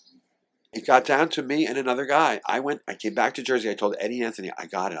 it got down to me and another guy. I came back to Jersey. I told Eddie Anthony, "I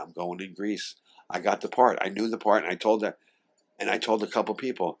got it. I'm going in Grease. I got the part. I knew the part." And I told a couple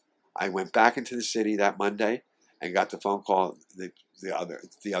people. I went back into the city that Monday and got the phone call. The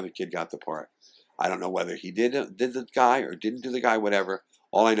other kid got the part. I don't know whether he did the guy or didn't do the guy, whatever.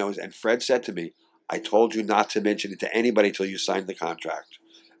 All I know is, and Fred said to me, "I told you not to mention it to anybody until you signed the contract."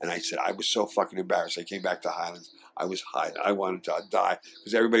 And I said, I was so fucking embarrassed. I came back to Highlands. I was hiding. I wanted to die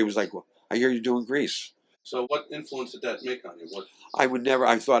because everybody was like, "Well, I hear you're doing Grease." So what influence did that make on you?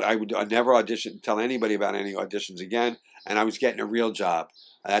 I thought I would never tell anybody about any auditions again. And I was getting a real job.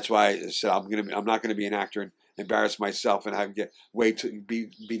 And that's why I said, I'm not going to be an actor and embarrass myself and have to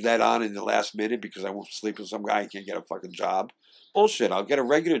be led on in the last minute because I won't sleep with some guy and can't get a fucking job. Bullshit. I'll get a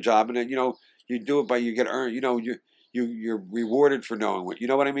regular job and then, you do it, but you get earned, you're rewarded for knowing what, you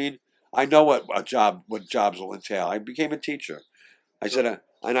know what I mean? I know what jobs will entail. I became a teacher. I said,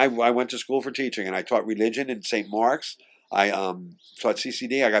 and I went to school for teaching, and I taught religion in St. Mark's. I taught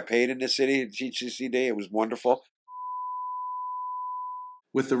CCD. I got paid in the city to teach CCD. It was wonderful.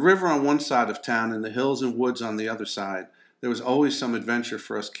 With the river on one side of town and the hills and woods on the other side, there was always some adventure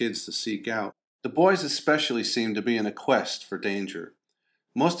for us kids to seek out. The boys especially seemed to be in a quest for danger.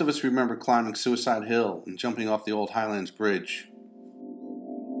 Most of us remember climbing Suicide Hill and jumping off the old Highlands Bridge.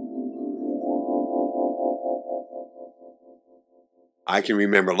 I can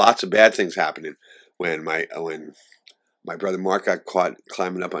remember lots of bad things happening when my brother Mark got caught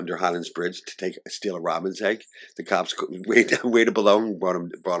climbing up under Highlands Bridge to steal a robin's egg. The cops waited below and brought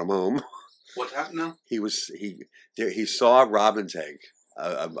him home. What happened now? He saw a robin's egg,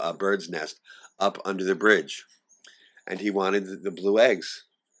 a bird's nest, up under the bridge, and he wanted the blue eggs.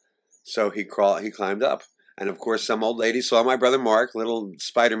 So he climbed up, and of course some old lady saw my brother Mark, little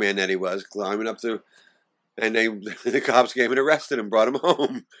Spider-Man that he was, climbing up and the cops came and arrested him, brought him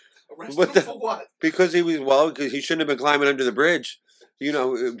home. Arrested him for what? Because because he shouldn't have been climbing under the bridge.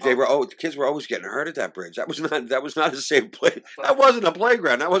 Kids were always getting hurt at that bridge. That was not a safe place. That wasn't a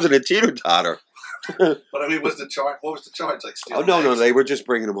playground. That wasn't a teeter-totter. But I mean, what was the charge? Like stealing no, they were just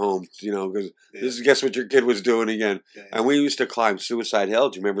bringing him home, because this is guess what your kid was doing again. Yeah. And we used to climb Suicide Hill.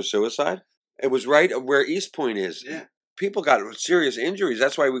 Do you remember Suicide? It was right where East Point is. Yeah. People got serious injuries.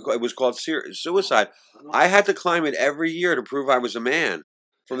 That's why it was called suicide. I had to climb it every year to prove I was a man.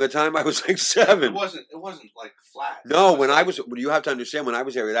 From the time I was like 7. It wasn't like flat. No, you have to understand, when I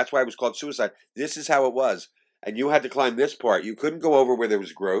was there, that's why it was called suicide. This is how it was. And you had to climb this part. You couldn't go over where there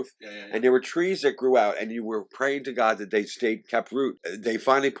was growth. Yeah. And there were trees that grew out, and you were praying to God that they kept root. They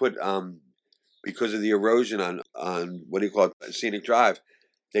finally put, because of the erosion on what do you call it, Scenic Drive,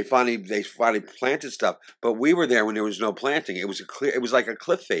 they finally planted stuff. But we were there when there was no planting. It was like a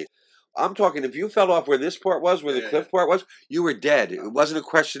cliff face. I'm talking, if you fell off where this part was, where the cliff part was, you were dead. It wasn't a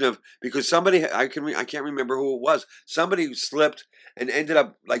question of, because somebody, I can't remember who it was. Somebody slipped and ended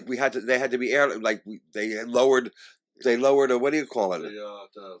up, like they had to be they had lowered They lowered what do you call it?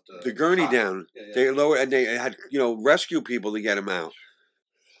 The gurney down. Yeah. They lowered, and they had rescue people to get him out.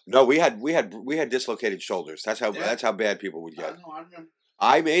 No, we had dislocated shoulders. That's how bad people would get. I remember.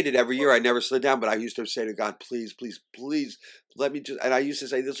 I made it every year. I never slid down, but I used to say to God, please, please, please, let me just. And I used to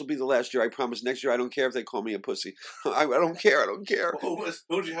say, this will be the last year. I promise. Next year, I don't care if they call me a pussy. I don't care. I don't care. Who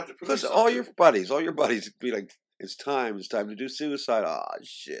would you have to prove? Because all your buddies be like, it's time to do suicide. Oh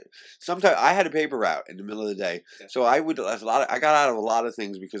shit! Sometimes I had a paper route in the middle of the day, so I got out of a lot of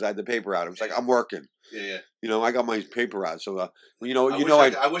things because I had the paper route. I was like, I'm working. Yeah. I got my paper route, so I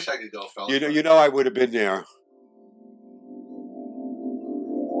wish I could go, fella. I would have been there.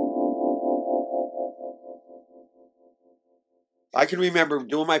 I can remember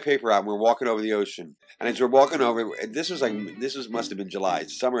doing my paper route and we're walking over the ocean. And as we're walking over, this must have been July.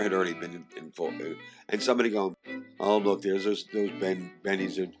 Summer had already been in full. And somebody going, oh, look, there's those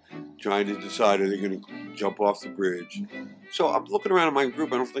bennies are trying to decide are they going to jump off the bridge. So I'm looking around in my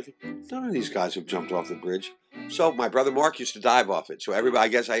group and I'm thinking, none of these guys have jumped off the bridge. So my brother Mark used to dive off it. So everybody, I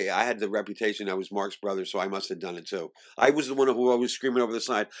guess I had the reputation I was Mark's brother, so I must have done it too. I was the one who always screaming over the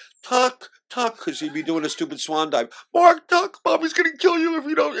side, tuck, because he'd be doing a stupid swan dive. Mark, tuck, Mommy's going to kill you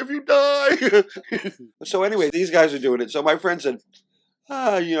if you die. So anyway, these guys are doing it. So my friend said,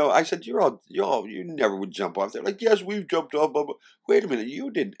 I said, you never would jump off. They're like, yes, we've jumped off. But wait a minute,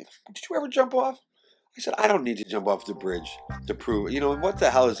 you didn't. Did you ever jump off? I said, I don't need to jump off the bridge to prove. What the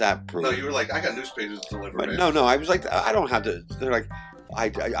hell is that proof? No, you were like, I got newspapers to deliver. But no, I was like, I don't have to. They're like, I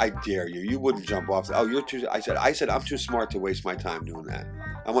dare you. You wouldn't jump off. You're too. I said, I'm too smart to waste my time doing that.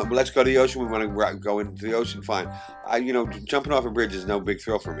 Well, let's go to the ocean. We want to go into the ocean. Fine. Jumping off a bridge is no big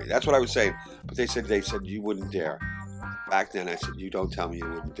thrill for me. That's what I was saying. But they said you wouldn't dare. Back then, I said, you don't tell me you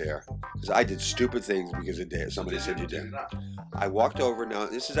wouldn't dare. Because I did stupid things because of dare. Somebody said you did. I walked over. Now,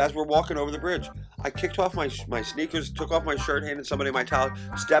 this is as we're walking over the bridge. I kicked off my sneakers, took off my shirt, handed somebody my towel,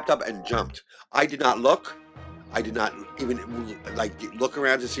 stepped up and jumped. I did not look. I did not even look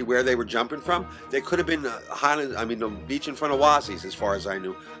around to see where they were jumping from. They could have been the beach in front of Wassey's, as far as I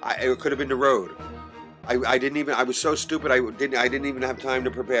knew. It could have been the road. I didn't even. I was so stupid. I didn't even have time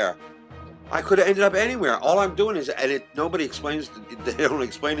to prepare. I could have ended up anywhere. All I'm doing is, nobody explains. They don't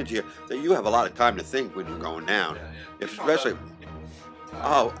explain it to you that you have a lot of time to think when you're going down. Especially,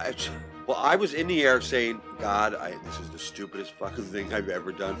 I was in the air saying, God, this is the stupidest fucking thing I've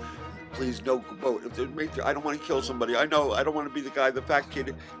ever done. Please, no boat. I don't want to kill somebody. I know. I don't want to be the guy, the fat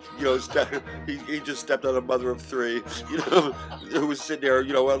kid. He just stepped on a mother of three. Who was sitting there.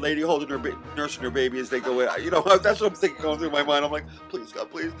 A lady holding nursing her baby as they go in. That's what I'm thinking going through my mind. I'm like, please, God,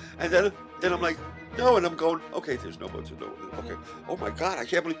 please. And then I'm like, no, and I'm going, okay, there's no boats. Okay. Oh my God, I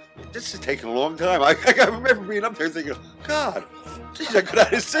can't believe this is taking a long time. I remember being up there thinking, God, geez, I could have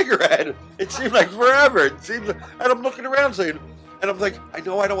had a cigarette. It seemed like forever. And I'm looking around saying. And I'm like, I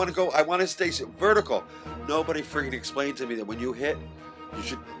know I don't want to go. I want to stay vertical. Nobody freaking explained to me that when you hit, you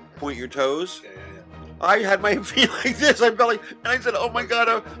should point your toes. Yeah. I had my feet like this. I felt like, and I said, oh my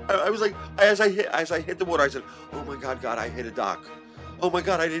God. I was like, as I hit the water, I said, oh my God, I hit a dock. Oh my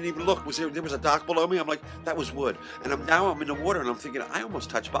God, I didn't even look. There was a dock below me? I'm like, that was wood. And I'm in the water and I'm thinking, I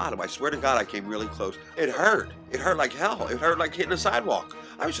almost touched bottom. I swear to God, I came really close. It hurt. It hurt like hell. It hurt like hitting a sidewalk.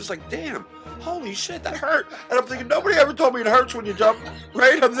 I was just like, damn, holy shit, that hurt. And I'm thinking, nobody ever told me it hurts when you jump,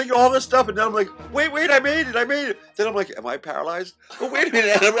 right? I'm thinking all this stuff. And then I'm like, wait, I made it. Then I'm like, am I paralyzed? Oh, wait a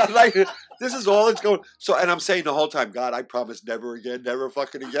minute. And I'm like, this is all it's going. So, and I'm saying the whole time, God, I promise never again, never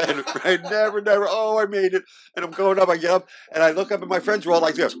fucking again, right? Never. Oh, I made it. And I'm going up, I get up, and I look up, and my friends were all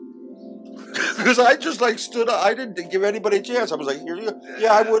like this. Because I just stood up. I didn't give anybody a chance. I was like, here you go.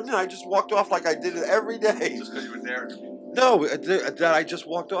 Yeah, I wouldn't. I just walked off like I did it every day. Just because you were there? No, that I just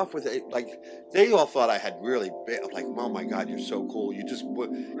walked off with it. Like, they all thought I had really big. I'm like, oh my God, you're so cool.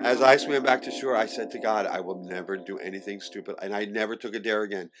 As I swam back to shore, I said to God, I will never do anything stupid. And I never took a dare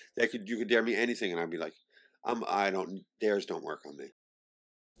again. You could dare me anything. And I'd be like, dares don't work on me.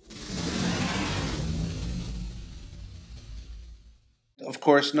 Of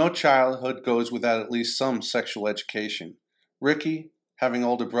course, no childhood goes without at least some sexual education. Ricky, having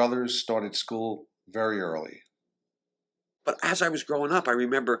older brothers, started school very early. But as I was growing up, I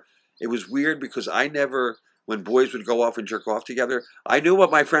remember it was weird because when boys would go off and jerk off together, I knew what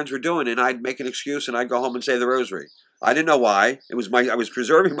my friends were doing, and I'd make an excuse and I'd go home and say the rosary. I didn't know why. I was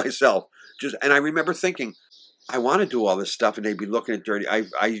preserving myself. And I remember thinking, I want to do all this stuff, and they'd be looking at dirty.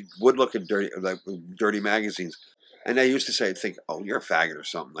 I would look at dirty magazines, and they used to think, oh, you're a faggot or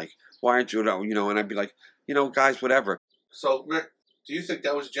something. Like, why aren't you? And I'd be like, guys, whatever. So, Rick, Do you think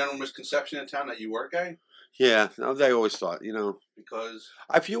that was a general misconception in town that you were gay? Yeah, no, they always thought, Because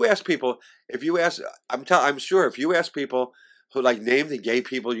If you ask people, I'm sure if you ask people who like name the gay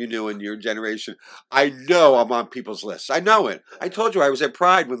people you knew in your generation, I know I'm on people's lists. I know it. I told you I was at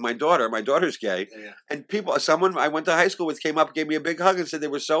Pride with my daughter. My daughter's gay, yeah. and someone I went to high school with came up, gave me a big hug, and said they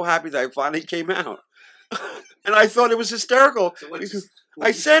were so happy that I finally came out. And I thought it was hysterical. So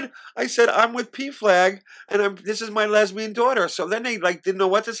I said I'm with P-Flag, and this is my lesbian daughter. So then they like didn't know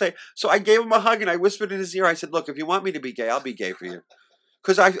what to say. So I gave him a hug and I whispered in his ear. I said, "Look, if you want me to be gay, I'll be gay for you."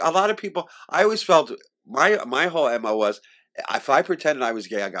 Because a lot of people, I always felt my whole MO was if I pretended I was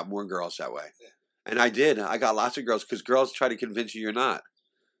gay, I got more girls that way, and I did. I got lots of girls because girls try to convince you you're not.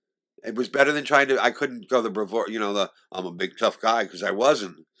 It was better than trying to. I couldn't go the bravura, I'm a big tough guy because I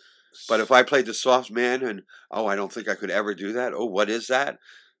wasn't. But if I played the soft man and I don't think I could ever do that. Oh, what is that?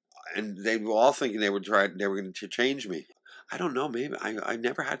 And they were all thinking they were going to change me. I don't know. Maybe I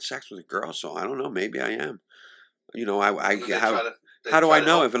never had sex with a girl, so I don't know. Maybe I am. How do I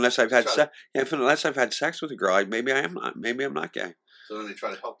know if unless I've had sex? Yeah, unless I've had sex with a girl, maybe I am not. Maybe I'm not gay. So then they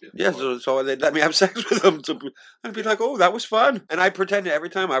try to help you. Yeah, so they let me have sex with them. I'd be like, oh, that was fun, and I pretended every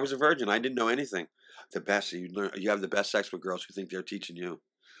time I was a virgin. I didn't know anything. The best you have the best sex with girls who think they're teaching you.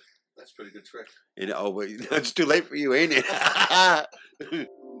 That's a pretty good trick. But it's too late for you, ain't it?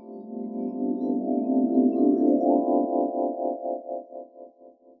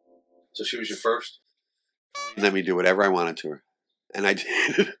 So she was your first? Let me do whatever I wanted to her. And I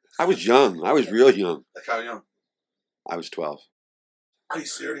did. I was young. I was real young. Like how young? I was 12. Are you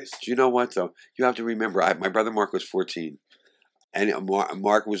serious? Do you know what, though? You have to remember, my brother Mark was 14. And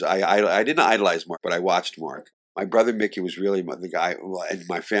Mark was, I didn't idolize Mark, but I watched Mark. My brother Mickey was really the guy in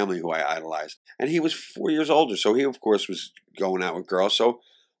my family who I idolized. And he was 4 years older, so he, of course, was going out with girls. So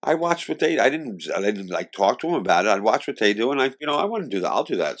I watched what I didn't like talk to him about it. I'd watch what they do, and I want to do that. I'll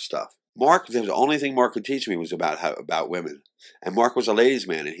do that stuff. Mark, the only thing Mark could teach me was about women. And Mark was a ladies'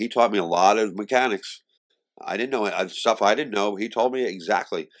 man, and he taught me a lot of mechanics. I didn't know stuff I didn't know. He told me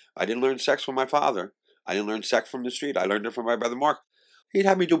exactly. I didn't learn sex from my father. I didn't learn sex from the street. I learned it from my brother Mark. He'd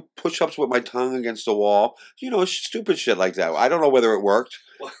have me do push-ups with my tongue against the wall. Stupid shit like that. I don't know whether it worked,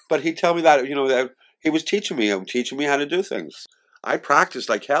 but he'd tell me that, that he was teaching me how to do things. I practiced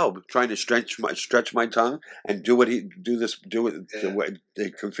like hell, trying to stretch my tongue and do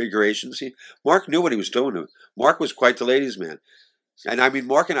the configurations. Mark knew what he was doing. Mark was quite the ladies' man. And I mean,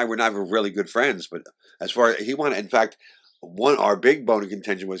 Mark and I were never really good friends, but as far as he wanted, in fact, our big bone of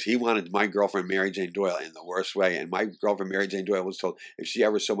contention was he wanted my girlfriend Mary Jane Doyle in the worst way, and my girlfriend Mary Jane Doyle was told if she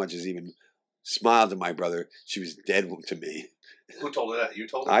ever so much as even smiled at my brother, she was dead to me. Who told her that? You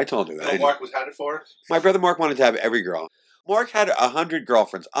told her? I told her that. So Mark had it for her? My brother Mark wanted to have every girl. Mark had 100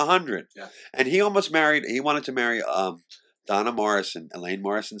 girlfriends, 100. Yeah. And he almost married. He wanted to marry Donna Morrison, Elaine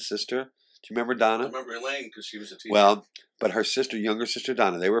Morrison's sister. Do you remember Donna? I remember Elaine because she was a teacher. Well, but her sister, younger sister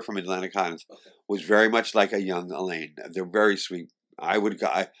Donna, they were from Atlantic Highlands, was very much like a young Elaine. They're very sweet. I would go.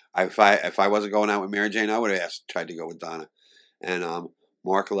 If I wasn't going out with Mary Jane, I would have tried to go with Donna. And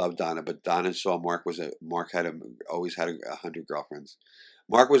Mark loved Donna, but Donna saw Mark always had 100 girlfriends.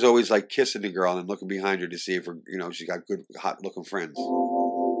 Mark was always like kissing the girl and looking behind her to see if she got good, hot looking friends.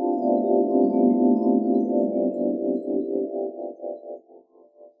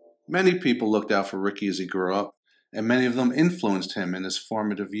 Many people looked out for Ricky as he grew up, and many of them influenced him in his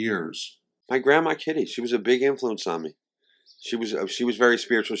formative years. My grandma Kitty, she was a big influence on me. She was very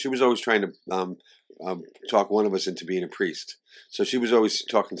spiritual. She was always trying to talk one of us into being a priest. So she was always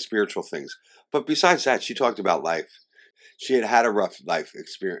talking spiritual things. But besides that, she talked about life. She had a rough life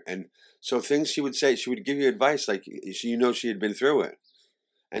experience, and so things she would say, she would give you advice like she had been through it.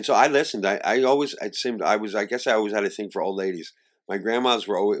 And so I listened. I guess I always had a thing for old ladies. My grandmas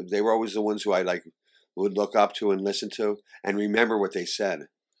were always the ones who I would look up to and listen to and remember what they said.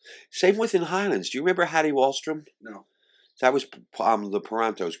 Same within Highlands. Do you remember Hattie Wallstrom? No. That was the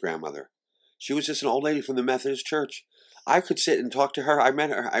Paranto's grandmother. She was just an old lady from the Methodist Church. I could sit and talk to her. I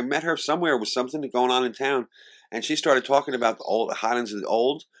met her somewhere with something going on in town, and she started talking about the old Highlands of the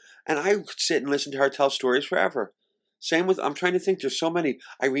old, and I could sit and listen to her tell stories forever. Same with, I'm trying to think, there's so many.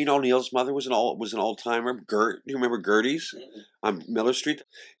 Irene O'Neill's mother was an old timer. Do you remember Gertie's on Miller Street?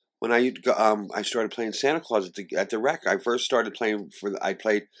 When I started playing Santa Claus at the rec, I first started playing I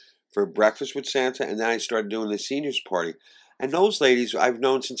played for Breakfast with Santa, and then I started doing the seniors party. And those ladies I've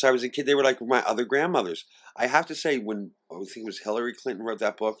known since I was a kid. They were like my other grandmothers. I have to say, when I think it was Hillary Clinton wrote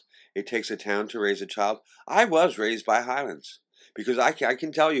that book, It Takes a Town to Raise a Child, I was raised by Highlands. Because I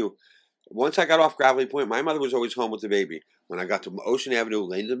can tell you, once I got off Gravelly Point, my mother was always home with the baby. When I got to Ocean Avenue,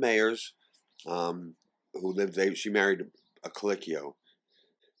 Linda Mayers, who lived there, she married a Colicchio.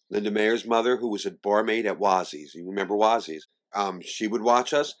 Linda Mayer's mother, who was a barmaid at Wazzy's. You remember Wazzy's? She would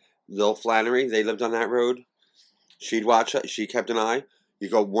watch us. Lil Flannery, they lived on that road. She'd watch us. She kept an eye. You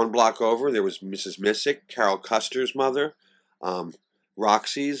go one block over, there was Mrs. Missick, Carol Custer's mother,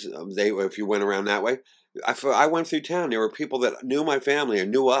 Roxy's. If you went around that way. I went through town. There were people that knew my family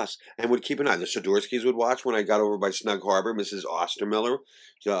and knew us and would keep an eye. The Sidorskis would watch when I got over by Snug Harbor. Mrs. Ostermiller,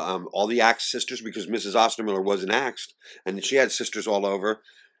 all the Axe sisters, because Mrs. Ostermiller wasn't axed, and she had sisters all over.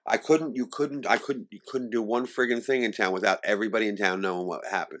 You couldn't do one friggin' thing in town without everybody in town knowing what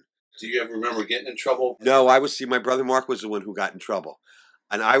happened. Do you ever remember getting in trouble? No, my brother Mark was the one who got in trouble.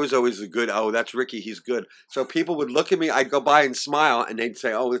 And I was always the good, oh, that's Ricky, he's good. So people would look at me, I'd go by and smile, and they'd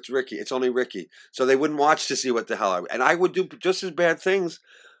say, oh, it's Ricky, it's only Ricky. So they wouldn't watch to see what the hell and I would do just as bad things.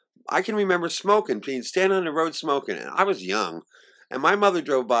 I can remember smoking, standing on the road smoking, and I was young. And my mother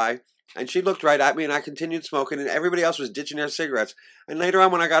drove by, and she looked right at me, and I continued smoking, and everybody else was ditching their cigarettes. And later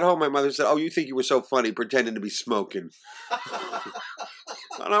on when I got home, my mother said, oh, you think you were so funny pretending to be smoking.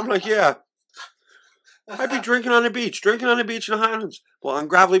 And I'm like, yeah. I'd be drinking on the beach in the Highlands. Well, on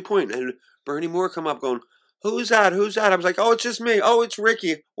Gravelly Point, and Bernie Moore come up going, who's that? I was like, oh, it's just me. Oh, it's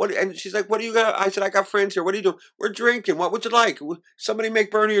Ricky. What? And she's like, what do you got? I said, I got friends here. What are you doing? We're drinking. What would you like? Somebody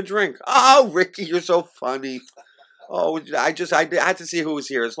make Bernie a drink. Oh, Ricky, you're so funny. Oh, I had to see who was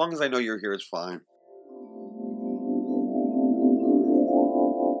here. As long as I know you're here, it's fine.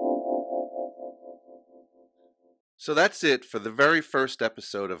 So that's it for the very first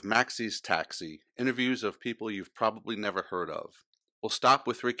episode of Maxie's Taxi, interviews of people you've probably never heard of. We'll stop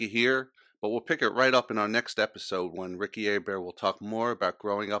with Ricky here, but we'll pick it right up in our next episode when Ricky Hebert will talk more about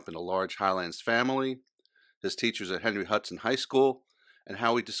growing up in a large Highlands family, his teachers at Henry Hudson High School, and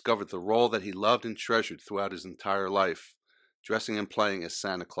how he discovered the role that he loved and treasured throughout his entire life, dressing and playing as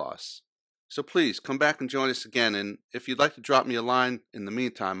Santa Claus. So please, come back and join us again, and if you'd like to drop me a line in the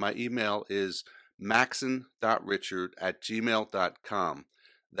meantime, my email is maxon.richard@gmail.com.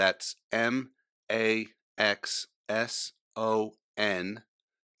 That's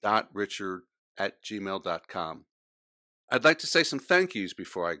maxson.richard@gmail.com. I'd like to say some thank yous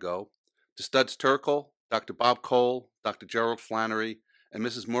before I go to Studs Terkel, Dr. Bob Cole, Dr. Gerald Flannery, and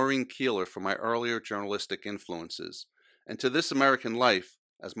Mrs. Maureen Keeler for my earlier journalistic influences, and to This American Life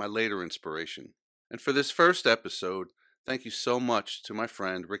as my later inspiration. And for this first episode, thank you so much to my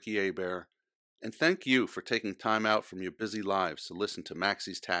friend Ricky Hebert. And thank you for taking time out from your busy lives to listen to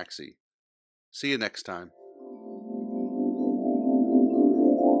Maxie's Taxi. See you next time.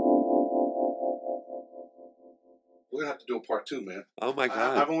 We're going to have to do a part 2, man. Oh, my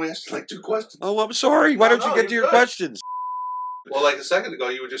God. I've only asked like 2 questions. Oh, I'm sorry. Why don't you get to your questions? Well, like a second ago,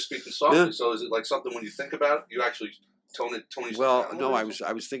 you were just speaking softly. Yeah. So is it like something when you think about it, you actually tone it down? Well, no, I was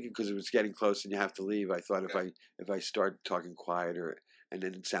thinking because it was getting close and you have to leave. I thought if I start talking quieter, and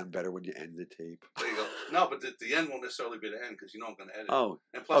then it'd sound better when you end the tape. There you go. No, but the end won't necessarily be the end because you know I'm going to edit. Oh,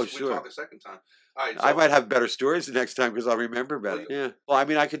 and plus, sure. We talk a second time. All right. So, I might have better stories the next time because I'll remember better. Yeah. Well, I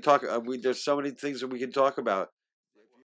mean, I could talk. There's so many things that we can talk about.